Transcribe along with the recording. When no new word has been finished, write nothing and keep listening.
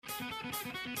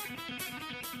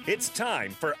It's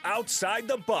time for Outside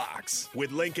the Box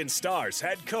with Lincoln Stars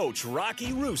head coach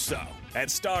Rocky Russo and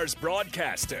Stars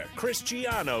broadcaster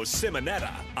Cristiano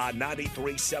Simonetta on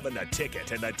 93.7 The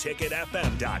Ticket and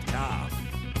theticketfm.com.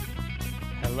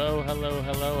 Hello, hello,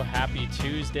 hello. Happy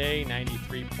Tuesday,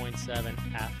 93.7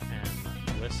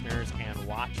 FM listeners and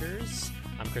watchers.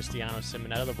 I'm Cristiano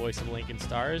Simonetta, the voice of Lincoln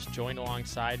Stars, joined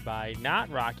alongside by not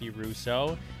Rocky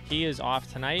Russo. He is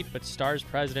off tonight, but Stars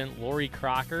president Lori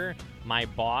Crocker, my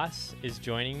boss, is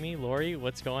joining me. Lori,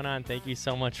 what's going on? Thank you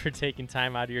so much for taking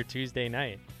time out of your Tuesday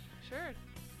night. Sure.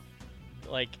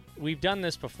 Like, we've done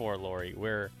this before, Lori,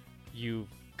 where you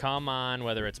come on,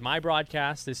 whether it's my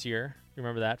broadcast this year,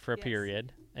 remember that, for a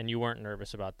period, and you weren't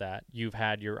nervous about that. You've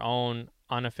had your own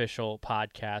unofficial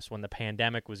podcast when the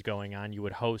pandemic was going on. You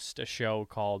would host a show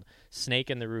called Snake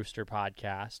and the Rooster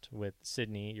podcast with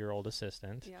Sydney, your old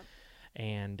assistant. Yep.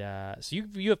 And so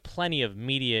you have plenty of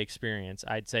media experience,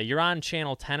 I'd say. You're on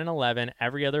channel 10 and 11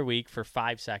 every other week for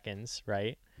 5 seconds,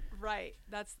 right? Right.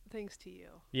 That's thanks to you.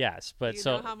 Yes, but you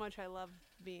so know how much I love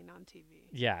being on TV.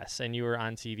 yes, and you were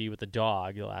on TV with the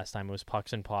dog the last time. It was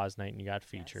Pucks and Paws night, and you got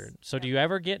featured. Yes. So do you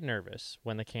ever get nervous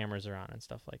when the cameras are on and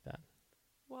stuff like that?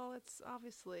 Well, it's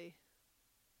obviously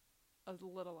a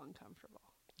little uncomfortable.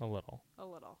 A little. A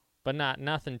little. But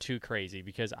nothing too crazy,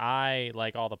 because I,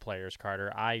 like all the players,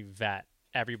 Carter, I vet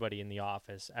everybody in the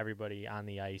office, everybody on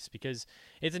the ice, because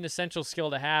it's an essential skill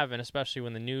to have, and especially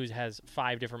when the news has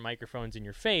 5 different microphones in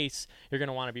your face, you're going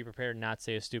to want to be prepared and not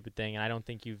say a stupid thing, and I don't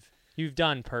think you've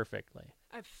done perfectly.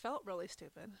 I felt really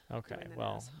stupid. Okay, doing the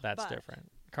well, news, that's but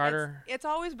different. Carter? It's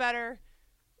always better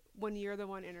when you're the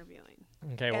one interviewing.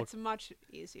 Okay, well, it's much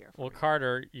easier for me.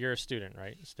 Carter, you're a student,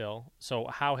 right, still? So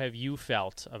how have you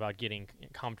felt about getting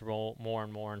comfortable more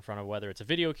and more in front of whether it's a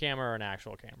video camera or an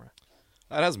actual camera?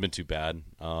 That hasn't been too bad.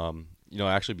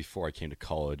 Actually, before I came to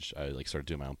college, I started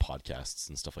doing my own podcasts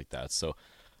and stuff like that. So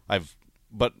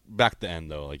but back then,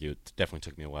 though, it definitely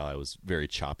took me a while. I was very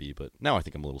choppy, but now I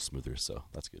think I'm a little smoother, so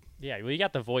that's good. Yeah, well, you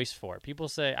got the voice for it. People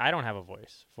say I don't have a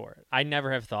voice for it. I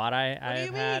never have thought I What do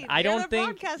you had. mean? I You're don't the think.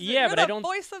 broadcaster. Yeah, You're but the I don't.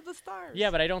 voice of the Stars. Yeah,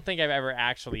 but I don't think I've ever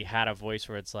actually had a voice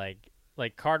where it's like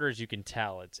Carter's. You can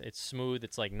tell it's smooth.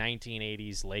 It's like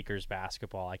 1980s Lakers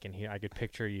basketball. I could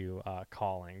picture you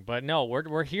calling. But no,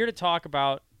 we're here to talk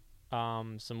about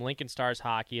some Lincoln Stars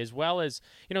hockey, as well as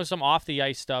some off the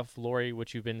ice stuff, Lori,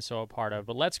 which you've been so a part of.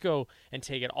 But let's go and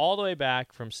take it all the way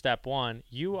back from step one.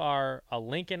 You are a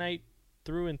Lincolnite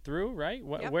through and through, right?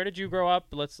 Yep. Where did you grow up?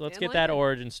 Let's get Lincoln. that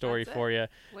origin story That's for you.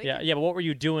 Lincoln. Yeah. But what were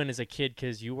you doing as a kid?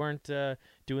 Because you weren't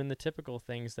doing the typical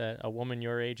things that a woman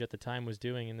your age at the time was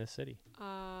doing in this city.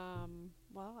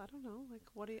 Well, I don't know.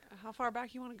 How far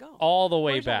back you want to go? All the way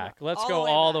What are you talking back. about? Let's All go the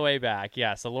way all back. the way back.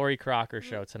 Yes, the Lori Crocker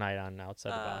show tonight on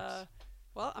Outside the Box.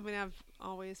 Well, I've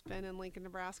always been in Lincoln,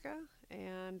 Nebraska,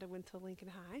 and I went to Lincoln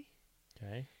High.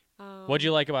 Okay. What'd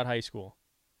you like about high school?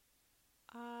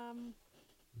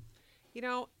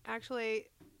 Actually,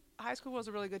 high school was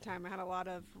a really good time. I had a lot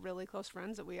of really close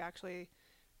friends that we actually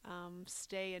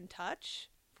stay in touch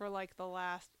for the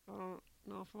last, I don't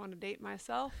know if I want to date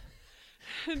myself,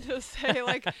 to say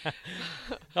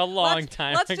A long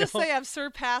time Let's ago. just say I've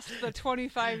surpassed the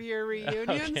 25-year reunion,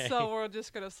 Okay. so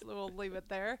we'll leave it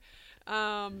there.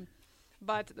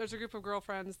 But there's a group of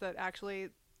girlfriends that actually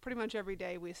pretty much every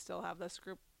day we still have this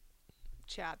group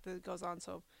chat that goes on.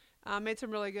 So made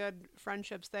some really good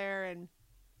friendships there. And,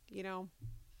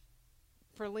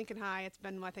 for Lincoln High, it's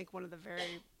been, I think, one of the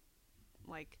very,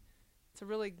 it's a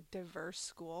really diverse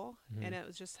school. Mm-hmm. And it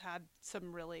was just had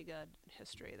some really good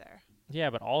history there. Yeah,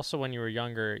 but also when you were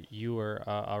younger, you were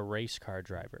a race car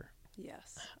driver.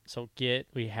 Yes. So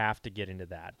we have to get into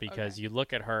that, because you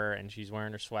look at her and she's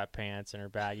wearing her sweatpants and her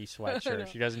baggy sweatshirt.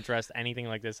 She doesn't dress anything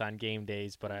like this on game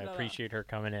days, but I appreciate her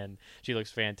coming in. She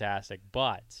looks fantastic.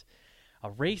 But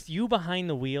you behind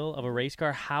the wheel of a race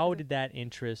car, how did that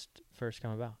interest first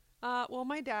come about? Well,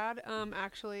 my dad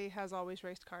actually has always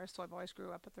raced cars, so I've always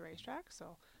grew up at the racetrack.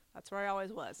 So that's where I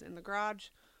always was, in the garage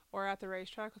or at the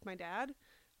racetrack with my dad.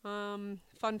 Fun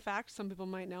fact, some people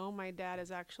might know, my dad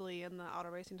is actually in the Auto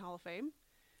Racing Hall of Fame.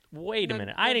 Wait a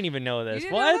minute. I didn't even know this. You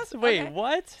didn't What? know this? Wait, Okay.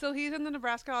 what? So he's in the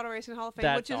Nebraska Auto Racing Hall of Fame,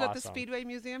 That's which is at the awesome. Speedway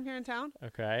Museum here in town.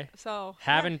 Okay. So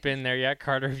Haven't been there yet.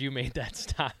 Carter, have you made that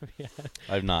stop yet?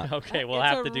 I've not. Okay, we'll it's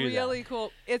have to do really that.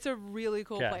 cool. It's a really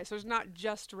cool Okay. place. There's not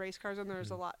just race cars in there.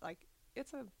 There's a lot.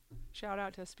 It's a shout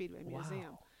out to Speedway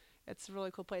Museum. Wow. It's a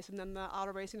really cool place. And then the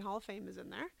Auto Racing Hall of Fame is in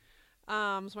there.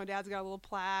 So my dad's got a little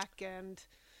plaque, and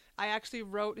I actually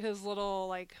wrote his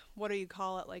little, what do you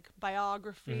call it,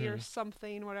 biography or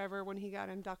something, whatever, when he got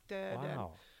inducted and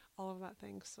Wow. all of that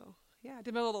thing. So, yeah, I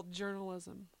did my little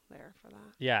journalism there for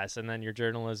that. Yes, and then your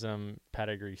journalism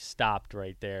pedigree stopped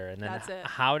right there. And then That's it.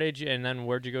 How did you? And then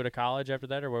where'd you go to college after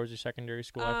that, or where was your secondary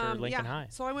school after Lincoln High?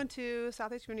 So I went to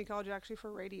Southeast Community College actually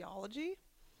for radiology.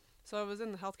 So I was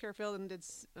in the healthcare field and did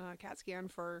CAT scan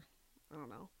for, I don't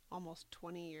know, almost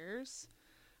 20 years.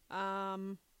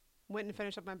 Went and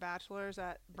finished up my bachelor's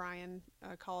at Bryan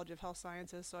College of Health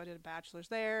Sciences. So I did a bachelor's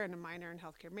there and a minor in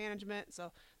healthcare management.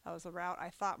 So that was the route I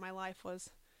thought my life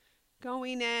was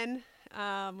going in,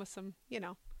 with some,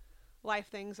 life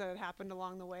things that had happened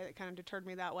along the way that kind of deterred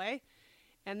me that way.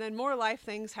 And then more life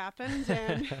things happened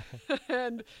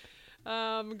and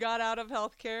got out of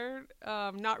healthcare,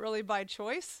 not really by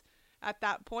choice at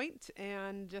that point,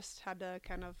 and just had to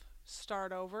kind of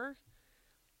start over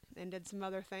and did some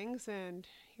other things, and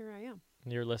here I am.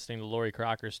 You're listening to Lori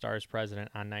Crocker, Stars president,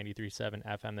 on 93.7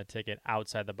 FM The Ticket.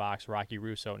 Outside the box, Rocky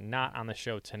Russo not on the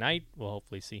show tonight. We'll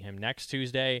hopefully see him next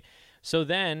Tuesday. So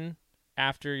then,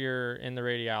 after you're in the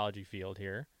radiology field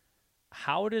here,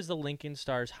 how does the Lincoln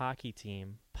Stars hockey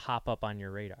team pop up on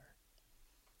your radar?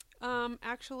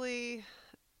 Actually,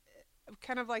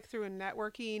 kind of like through a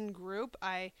networking group.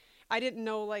 I didn't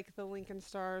know like the Lincoln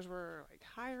Stars were like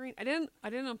hiring. I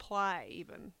didn't apply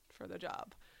even for the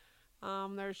job.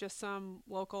 There's just some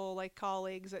local like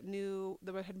colleagues that knew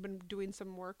that had been doing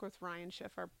some work with Ryan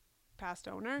Schiff, our past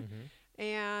owner,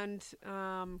 and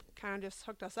kind of just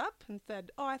hooked us up and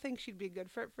said, "Oh, I think she'd be a good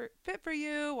fit for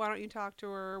you. Why don't you talk to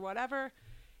her or whatever?"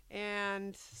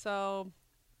 And so,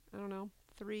 I don't know,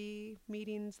 3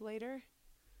 meetings later,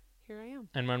 here I am.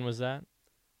 And when was that?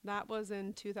 That was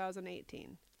in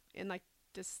 2018, in like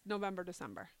November,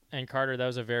 December. And Carter, that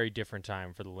was a very different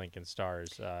time for the Lincoln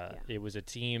Stars. It was a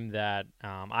team that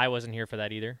I wasn't here for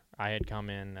that either. I had come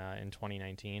in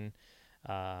 2019.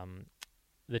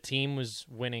 The team was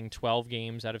winning 12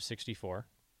 games out of 64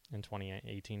 in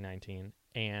 2018-19.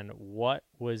 And what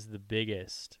was the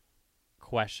biggest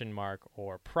question mark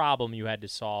or problem you had to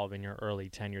solve in your early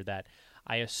tenure that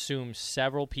I assume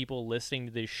several people listening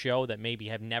to this show that maybe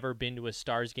have never been to a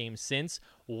Stars game since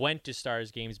went to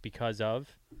Stars games because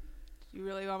of? You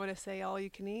really want me to say all you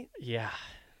can eat? Yeah.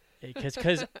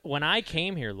 Because when I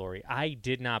came here, Lori, I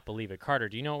did not believe it. Carter,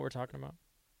 do you know what we're talking about?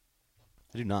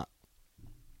 I do not.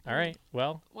 All right.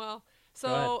 Well,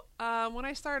 so when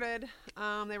I started,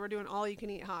 they were doing all you can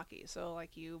eat hockey. So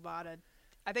like you bought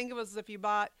I think it was if you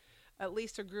bought at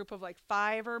least a group of like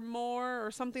 5 or more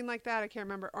or something like that. I can't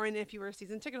remember. Or if you were a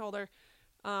season ticket holder,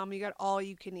 you got all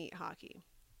you can eat hockey.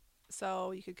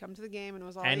 So you could come to the game and it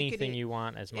was all anything you could eat. you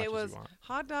want as much as you want. It was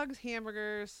hot dogs,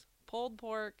 hamburgers, pulled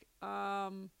pork,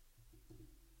 one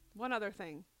other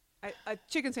thing,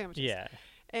 chicken sandwiches. Yeah.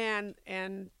 And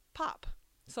pop,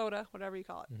 soda, whatever you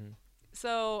call it. Mm-hmm.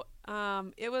 So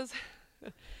it was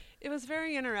it was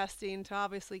very interesting to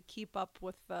obviously keep up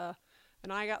with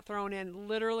and I got thrown in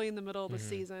literally in the middle of the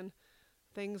season.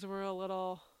 Things were a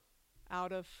little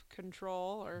out of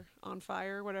control or on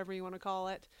fire, whatever you want to call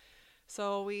it.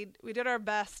 So we did our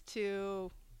best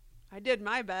I did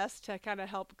my best to kind of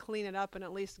help clean it up and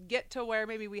at least get to where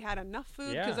maybe we had enough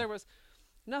food, because there was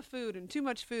enough food and too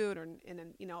much food,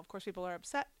 and of course people are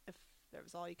upset if there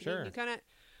was all you can eat and you couldn't.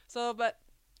 So, but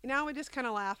now we just kind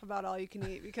of laugh about all you can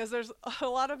eat because there's a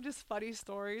lot of just funny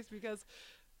stories, because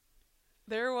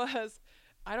there was,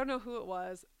 I don't know who it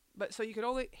was, but so you could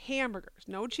only hamburgers,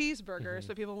 no cheeseburgers,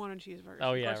 but people wanted cheeseburgers.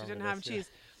 Oh, yeah. Of course, you didn't have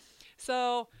cheese.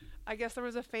 So I guess there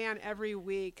was a fan every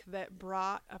week that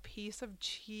brought a piece of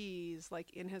cheese like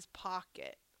in his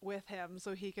pocket with him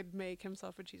so he could make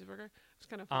himself a cheeseburger. It's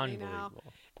kind of funny now.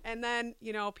 And then,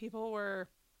 people were,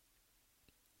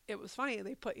 it was funny.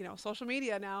 They put, social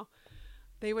media now,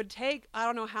 they would take, I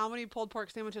don't know how many pulled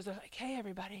pork sandwiches. They're like, "Hey,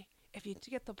 everybody, if you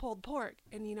get the pulled pork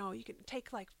and, you can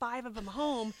take like 5 of them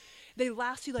home, they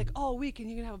last you like all week and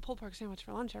you can have a pulled pork sandwich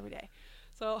for lunch every day."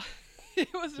 So it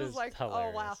was just like,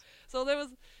 hilarious. Oh, wow. So there was,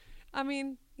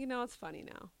 it's funny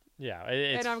now. Yeah.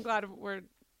 And I'm glad we're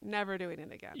never doing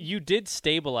it again. You did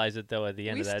stabilize it, though, at the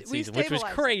end of that season, which was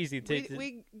crazy.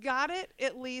 We got it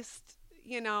at least,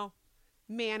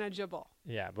 manageable.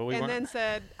 Yeah, but then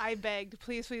said, I begged,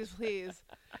 please, please, please,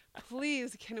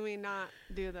 please, can we not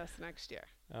do this next year?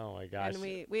 Oh, my gosh.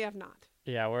 And we have not.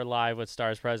 Yeah, we're live with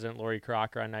Stars president Lori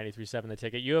Crocker on 93.7 The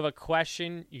Ticket. You have a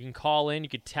question, you can call in, you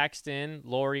could text in,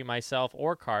 Lori, myself,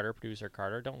 or Carter, producer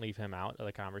Carter. Don't leave him out of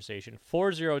the conversation.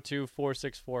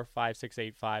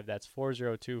 402-464-5685. That's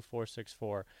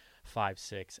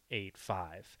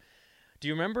 402-464-5685. Do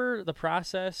you remember the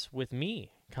process with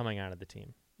me coming out of the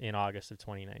team in August of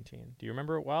 2019? Do you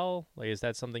remember it well? Like, is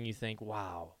that something you think,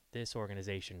 wow, this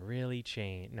organization really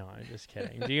changed? No, I'm just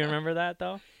kidding. Do you remember that,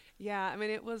 though? Yeah,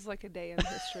 it was like a day in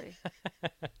history.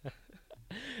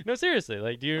 No, seriously.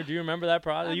 Like, do you remember that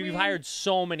process? You've hired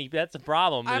so many. That's the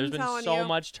problem. I'm There's been telling so you,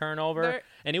 much turnover,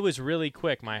 and it was really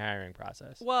quick. My hiring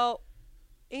process. Well,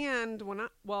 and when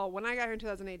I got here in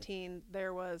 2018,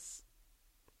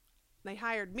 they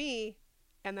hired me,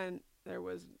 and then there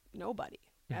was nobody.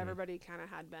 Mm-hmm. Everybody kind of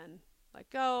had been let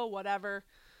go, whatever.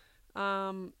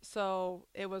 So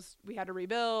we had to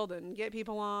rebuild and get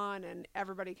people on, and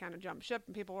everybody kind of jumped ship,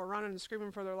 and people were running and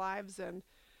screaming for their lives, and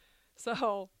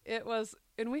so it was.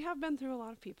 And we have been through a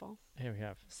lot of people. Yeah, we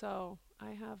have. So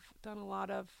I have done a lot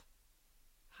of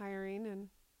hiring and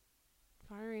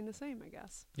firing the same, I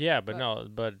guess. Yeah,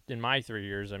 but in my 3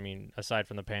 years, I mean, aside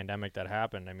from the pandemic that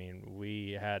happened, I mean,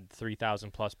 we had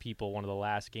 3,000 plus people one of the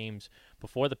last games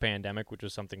before the pandemic, which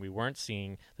was something we weren't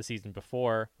seeing the season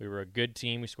before. We were a good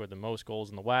team. We scored the most goals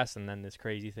in the West, and then this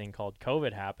crazy thing called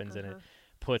COVID happens, and it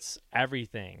puts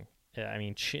everything. I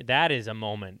mean, that is a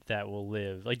moment that will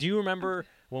live. Like, do you remember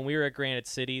when we were at Granite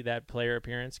City, that player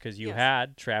appearance? Because you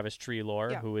had Travis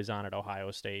Treloar, who is on at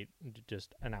Ohio State,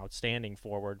 just an outstanding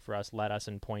forward for us, led us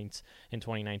in points in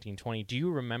 2019-20. Do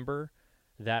you remember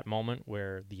that moment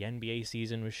where the NBA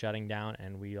season was shutting down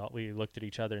and we looked at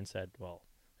each other and said, well,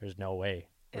 there's no way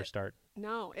we're starting?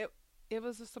 No, it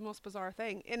was just the most bizarre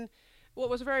thing. And what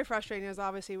was very frustrating is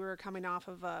obviously we were coming off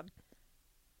of a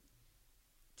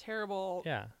terrible...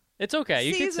 Yeah. It's okay.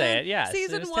 You could say it. Yeah.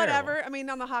 Season, whatever. Terrible. I mean,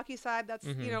 on the hockey side, that's,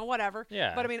 whatever.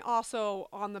 Yeah. But I mean, also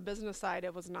on the business side,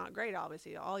 it was not great,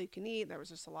 obviously. All you can eat. There was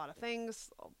just a lot of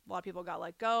things. A lot of people got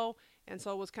let go. And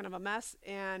so it was kind of a mess.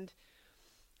 And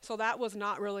so that was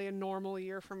not really a normal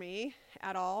year for me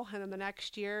at all. And then the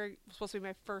next year was supposed to be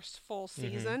my first full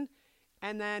season.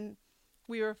 And then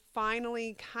we were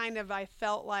finally kind of, I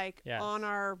felt like, on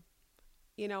our,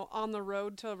 on the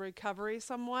road to recovery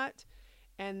somewhat.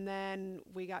 And then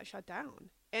we got shut down.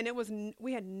 And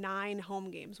we had 9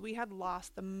 home games. We had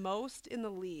lost the most in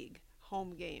the league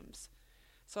home games.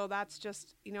 So that's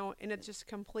just, and it's just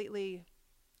completely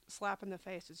slap in the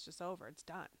face. It's just over. It's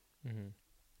done. Mm-hmm.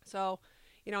 So,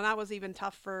 that was even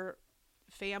tough for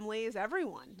families,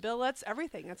 everyone, billets,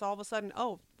 everything. It's all of a sudden,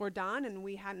 we're done. And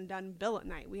we hadn't done billet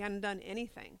night. We hadn't done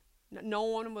anything. No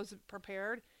one was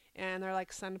prepared. And they're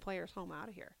like, send players home out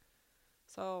of here.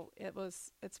 So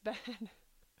it's been...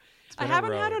 I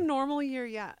haven't had a normal year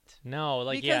yet. No,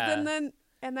 because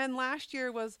then last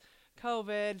year was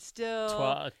COVID still.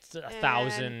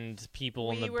 1,000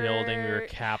 people in the building we were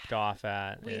capped off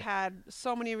at. We had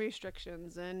so many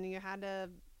restrictions, and you had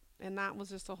to, and that was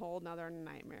just a whole nother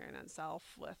nightmare in itself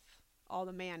with all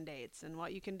the mandates and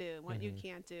what you can do and what you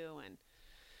can't do. And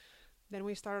then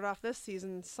we started off this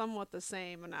season somewhat the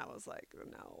same, and I was like,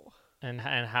 no. And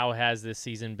how has this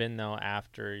season been, though,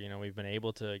 after, we've been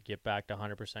able to get back to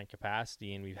 100%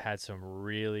 capacity, and we've had some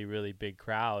really, really big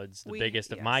crowds, the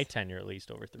biggest of my tenure, at least,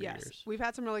 over 3 years. We've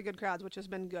had some really good crowds, which has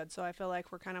been good. So I feel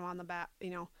like we're kind of on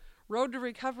the road to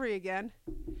recovery again.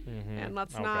 Mm-hmm. And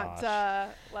let's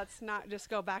not just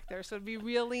go back there. So it'd be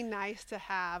really nice to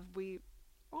have, we've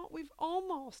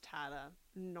almost had a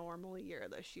normal year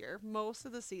this year, most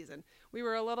of the season. We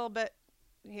were a little bit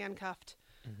handcuffed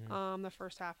the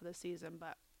first half of the season,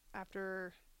 but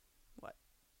after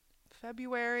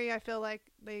February, I feel like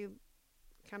they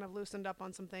kind of loosened up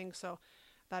on some things, so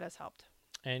that has helped.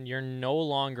 And you're no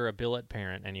longer a billet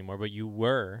parent anymore, but you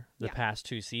were the past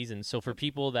 2 seasons. So for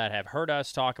people that have heard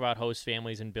us talk about host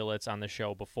families and billets on the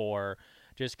show before,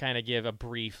 just kind of give a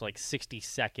brief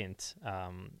 60-second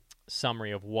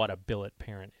summary of what a billet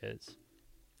parent is.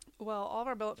 Well, all of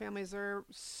our billet families are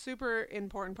super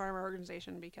important part of our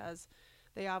organization because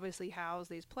they obviously house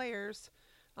these players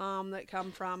that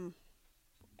come from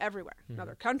everywhere,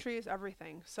 other countries,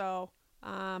 everything. So,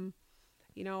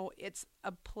 it's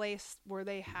a place where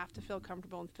they have to feel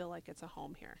comfortable and feel like it's a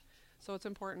home here. So it's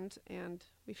important, and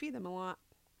we feed them a lot.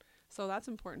 So that's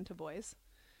important to boys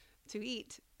to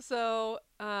eat. So,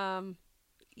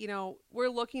 we're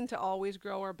looking to always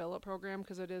grow our billet program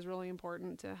because it is really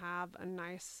important to have a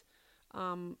nice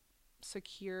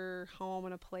secure home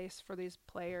and a place for these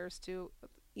players to,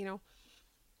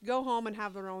 go home and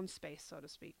have their own space, so to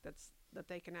speak, that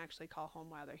they can actually call home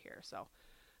while they're here. So,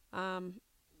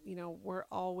 we're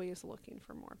always looking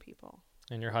for more people.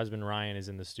 And your husband, Ryan, is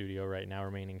in the studio right now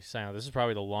remaining silent. This is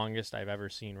probably the longest I've ever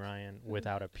seen Ryan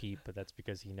without a peep, but that's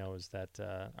because he knows that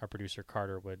our producer,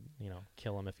 Carter, would,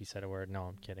 kill him if he said a word. No,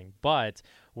 I'm kidding. But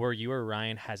were you or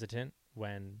Ryan hesitant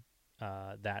when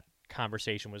that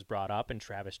conversation was brought up and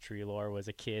Travis Treloar was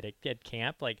a kid at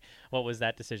camp? What was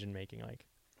that decision making like?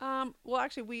 Well,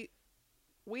 actually,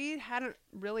 we hadn't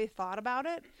really thought about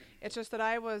it. It's just that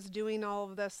I was doing all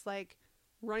of this,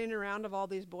 running around of all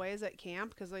these boys at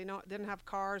camp because they didn't have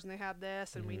cars and they had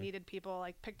this, and we needed people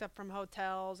like picked up from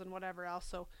hotels and whatever else.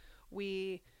 So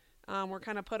we were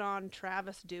kind of put on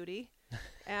Travis duty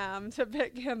to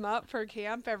pick him up for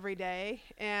camp every day,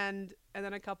 and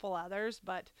then a couple others.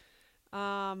 But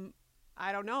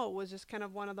I don't know. It was just kind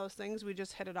of one of those things. We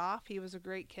just hit it off. He was a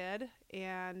great kid,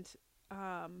 and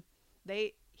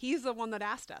he's the one that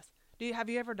asked us, have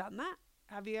you ever done that?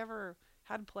 Have you ever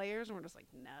had players? And we're just like,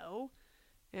 no.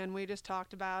 And we just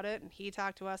talked about it, and he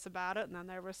talked to us about it, and then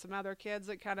there were some other kids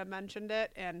that kind of mentioned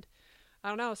it, and I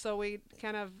don't know. So we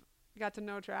kind of got to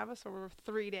know Travis over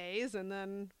 3 days, and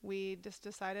then we just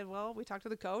decided, well, we talked to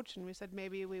the coach, and we said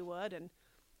maybe we would, and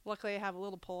luckily I have a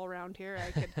little poll around here.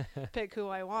 I could pick who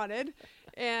I wanted,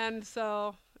 and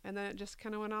then it just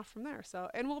kind of went off from there. So,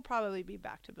 and we'll probably be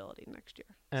back to ability next year.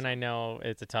 And I know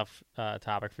it's a tough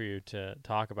topic for you to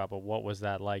talk about, but what was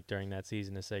that like during that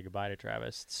season to say goodbye to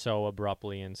Travis so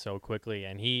abruptly and so quickly?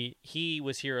 And he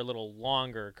was here a little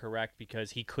longer, correct?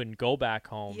 Because he couldn't go back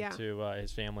home to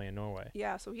his family in Norway.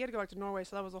 Yeah, so he had to go back to Norway,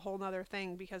 so that was a whole other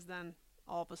thing because then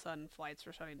all of a sudden flights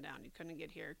were shutting down. You couldn't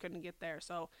get here, couldn't get there.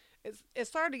 So it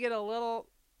started to get a little,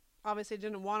 obviously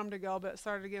didn't want him to go, but it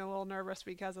started to get a little nervous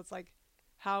because it's like,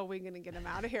 how are we going to get him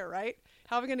out of here, right?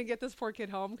 How are we going to get this poor kid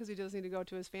home because he does need to go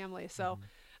to his family? So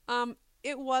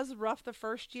it was rough the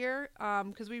first year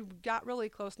because we got really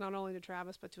close not only to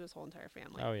Travis but to his whole entire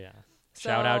family. Oh, yeah.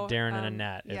 Shout out Darren and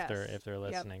Annette if they're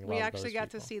listening. Yep. We actually got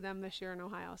to see them this year in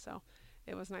Ohio, so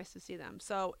it was nice to see them.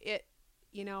 So it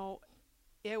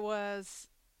was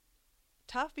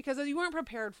tough because you weren't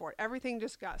prepared for it. Everything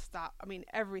just got stopped. I mean,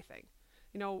 everything.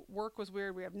 Work was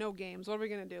weird. We have no games. What are we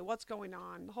going to do? What's going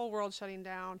on? The whole world's shutting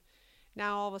down.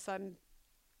 Now, all of a sudden,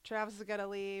 Travis has got to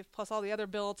leave. Plus, all the other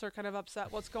billets are kind of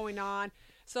upset. What's going on?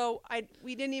 So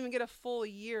we didn't even get a full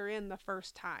year in the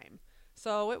first time.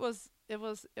 So it was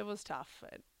tough.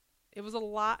 It was a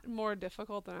lot more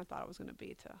difficult than I thought it was going to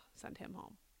be to send him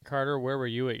home. Carter, where were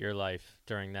you at your life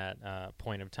during that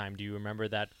point of time? Do you remember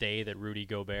that day that Rudy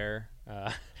Gobert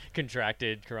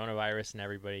contracted coronavirus and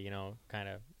everybody, kind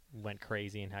of went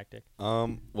crazy and hectic?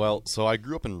 Well, so I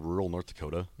grew up in rural North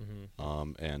Dakota,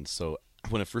 and so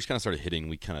when it first kind of started hitting,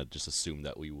 we kind of just assumed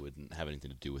that we wouldn't have anything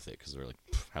to do with it because we're like,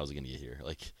 how's it going to get here?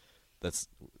 Like, this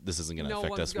isn't going to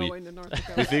affect us. Going to North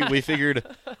Dakota. we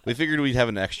figured we'd have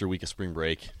an extra week of spring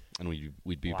break and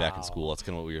we'd be back in school. That's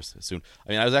kind of what we assumed.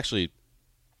 I mean,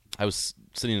 I was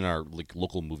sitting in our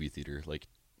local movie theater,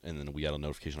 and then we got a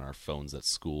notification on our phones that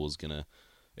school was going to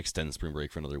extend spring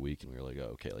break for another week, and we were like,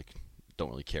 oh, okay, don't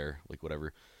really care,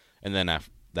 whatever. And then after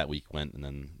that week went, and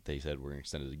then they said we're going to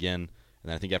extend it again. And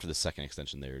then I think after the second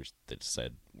extension, they just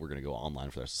said we're going to go online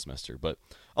for the rest of the semester. But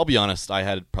I'll be honest,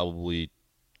 I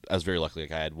was very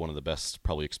lucky. I had one of the best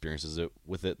probably experiences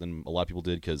with it than a lot of people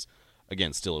did because,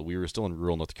 again, we were still in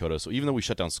rural North Dakota. So even though we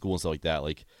shut down school and stuff like that,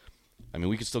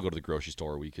 we could still go to the grocery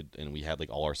store. And we had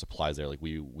all our supplies there.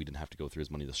 We didn't have to go through as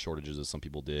many of the shortages as some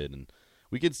people did, and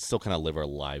we could still kind of live our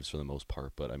lives for the most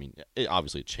part. But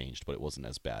obviously it changed, but it wasn't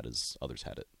as bad as others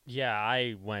had it. Yeah,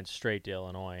 I went straight to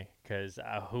Illinois because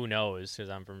who knows? Because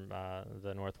I'm from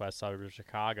the northwest suburbs of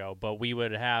Chicago. But we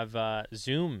would have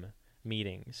Zoom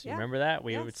meetings. Yeah. You remember that?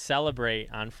 We would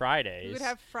celebrate on Fridays. We would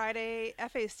have Friday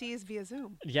FACs via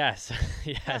Zoom. Yes,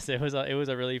 yes. Yeah. It was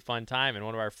a really fun time, and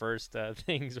one of our first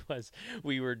things was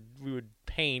we would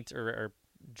paint or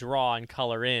draw and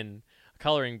color in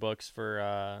coloring books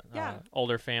for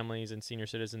older families and senior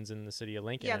citizens in the city of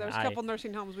Lincoln. Yeah, there was a couple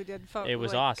nursing homes we did. It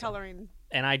was awesome. Coloring.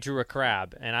 And I drew a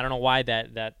crab, and I don't know why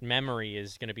that memory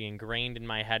is going to be ingrained in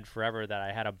my head forever. That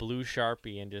I had a blue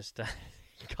Sharpie and just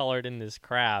colored in this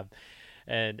crab,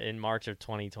 and in March of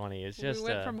 2020, it's just we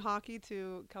went from hockey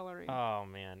to coloring. Oh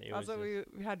man, that's what we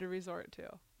had to resort to.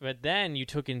 But then you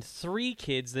took in 3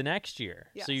 kids the next year,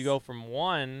 yes. So you go from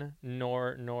one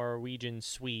Norwegian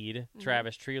Swede,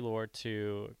 Travis Treelord,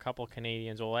 to a couple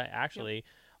Canadians. Well, actually,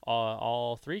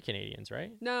 all 3 Canadians,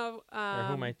 right? No. Or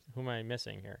who am I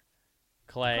missing here?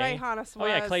 Clay. Clay Hannes was. Oh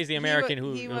yeah, Clay's the American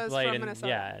who played from Minnesota.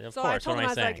 Yeah, of so course. I told him, I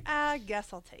was saying? like, I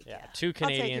guess I'll take you. 2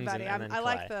 Canadians I'll take you, buddy. and then I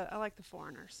Clay. like the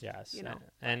foreigners. Yes. You know.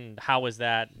 And how was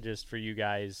that just for you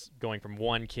guys going from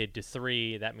 1 kid to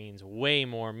 3? That means way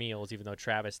more meals, even though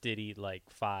Travis did eat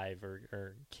 5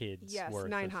 or kids. Yes, worth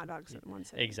 9 of, hot dogs in one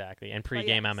sitting. Exactly, and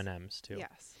pregame M&Ms too.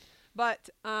 Yes, but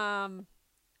well,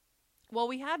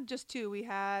 we had just 2. We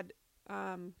had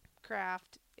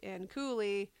Kraft and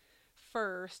Cooley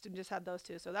first, and just had those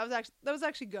 2. So that was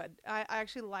actually good. I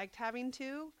actually liked having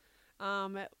 2.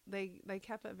 They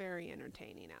kept it very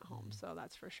entertaining at home, so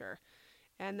that's for sure.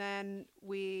 And then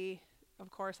we of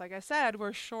course, like I said,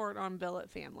 we're short on billet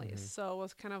families. Mhm. So it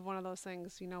was kind of one of those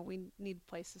things, we need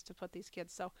places to put these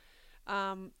kids. So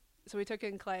so we took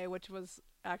in Clay, which was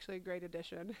actually a great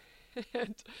addition.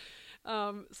 And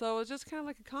so it was just kind of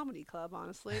like a comedy club,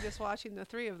 honestly, just watching the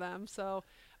three of them. So,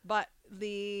 but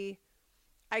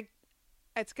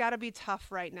it's got to be tough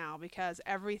right now because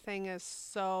everything is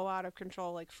so out of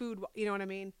control, like food, you know what I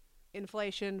mean?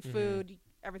 Inflation, food,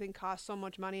 everything costs so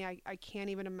much money. I can't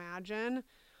even imagine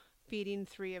feeding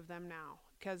three of them now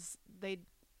because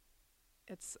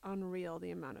it's unreal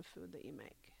the amount of food that you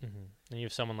make. And you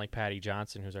have someone like Patty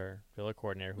Johnson, who's our billet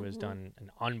coordinator, who has done an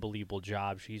unbelievable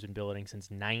job. She's been billeting since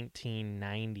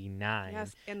 1999.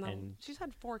 Yes, and she's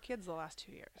had 4 kids the last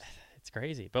 2 years. It's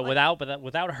crazy. But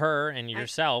without her and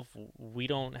yourself, we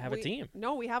don't have a team.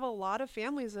 No, we have a lot of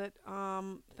families that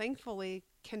thankfully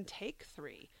can take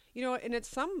 3. And it's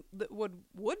some that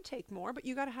would take more, but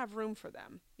you got to have room for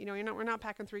them. We're not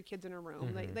packing 3 kids in a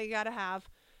room. They got to have,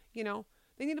 they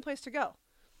need a place to go.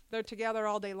 They're together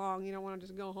all day long. You don't want to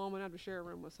just go home and have to share a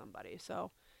room with somebody.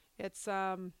 So it's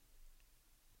one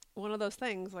of those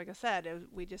things, like I said,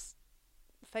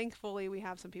 thankfully we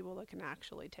have some people that can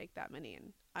actually take that many.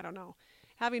 And I don't know,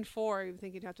 having 4, you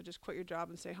think you'd have to just quit your job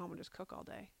and stay home and just cook all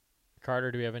day.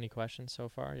 Carter, do we have any questions so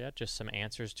far yet? Just some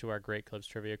answers to our Great Clips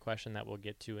trivia question that we'll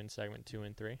get to in segment 2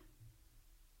 and 3.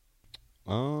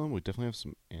 We definitely have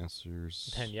some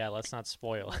answers. And yeah, let's not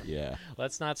spoil it. Yeah.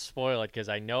 Let's not spoil it because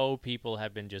I know people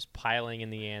have been just piling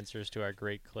in the answers to our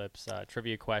Great Clips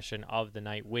trivia question of the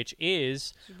night, which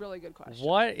is... It's a really good question.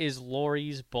 What is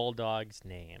Lori's Bulldog's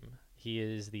name? He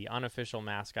is the unofficial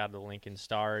mascot of the Lincoln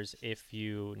Stars. If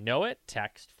you know it,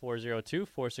 text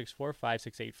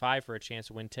 402-464-5685 for a chance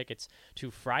to win tickets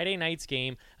to Friday night's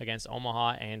game against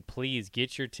Omaha. And please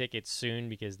get your tickets soon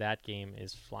because that game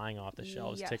is flying off the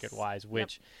shelves ticket-wise,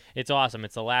 which it's awesome.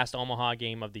 It's the last Omaha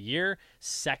game of the year,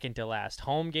 second to last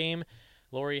home game.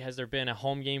 Lori, has there been a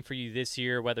home game for you this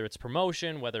year, whether it's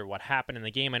promotion, whether what happened in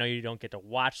the game? I know you don't get to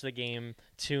watch the game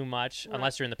too much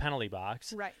unless you're in the penalty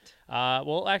box. Right.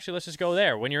 Well, actually, let's just go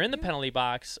there. When you're in the penalty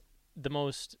box, the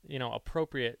most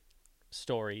appropriate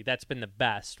story that's been the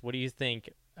best, what do you think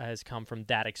has come from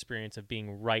that experience of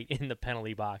being right in the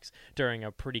penalty box during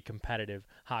a pretty competitive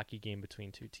hockey game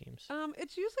between two teams?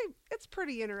 It's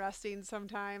pretty interesting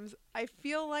sometimes. I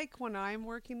feel like when I'm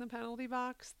working the penalty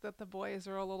box that the boys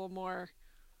are a little more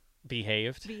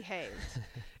behaved.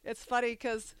 It's funny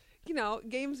because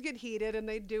games get heated and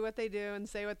they do what they do and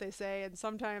say what they say, and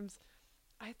sometimes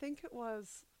I think it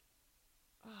was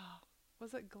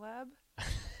it Gleb?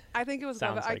 I think it was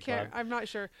Gleb. Like I'm not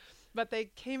sure. But they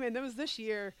came in, it was this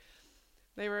year,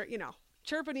 they were,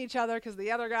 chirping each other because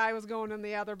the other guy was going in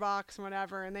the other box and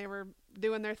whatever, and they were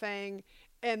doing their thing.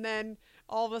 And then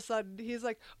all of a sudden he's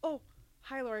like, "Oh,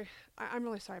 hi, Lori. I'm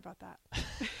really sorry about that."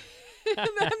 And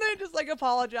then they just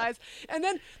apologize. And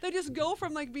then they just go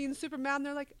from being super mad and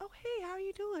they're like, "Oh, hey, how are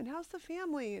you doing? How's the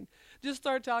family?" And just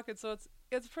start talking. So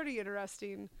it's pretty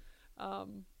interesting.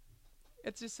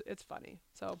 It's funny.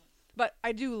 So, but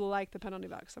I do like the penalty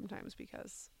box sometimes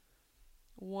because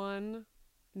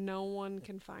no one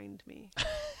can find me.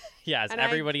 Yes, and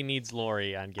everybody needs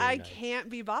Lori on game night. I can't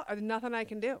be bothered. There's nothing I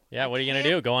can do. Yeah, what are you going to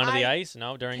do? Go onto the ice?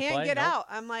 No, during play? Can't get Nope. out.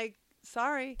 I'm like,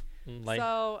 sorry.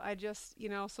 So I just,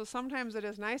 so sometimes it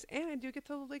is nice, and I do get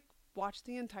to watch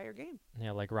the entire game.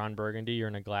 Yeah, like Ron Burgundy, you're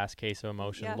in a glass case of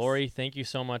emotion. Yes. Lori, thank you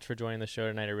so much for joining the show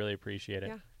tonight. I really appreciate it.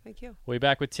 Yeah, thank you. We'll be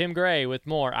back with Tim Gray with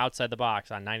more Outside the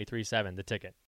Box on 93.7 The Ticket.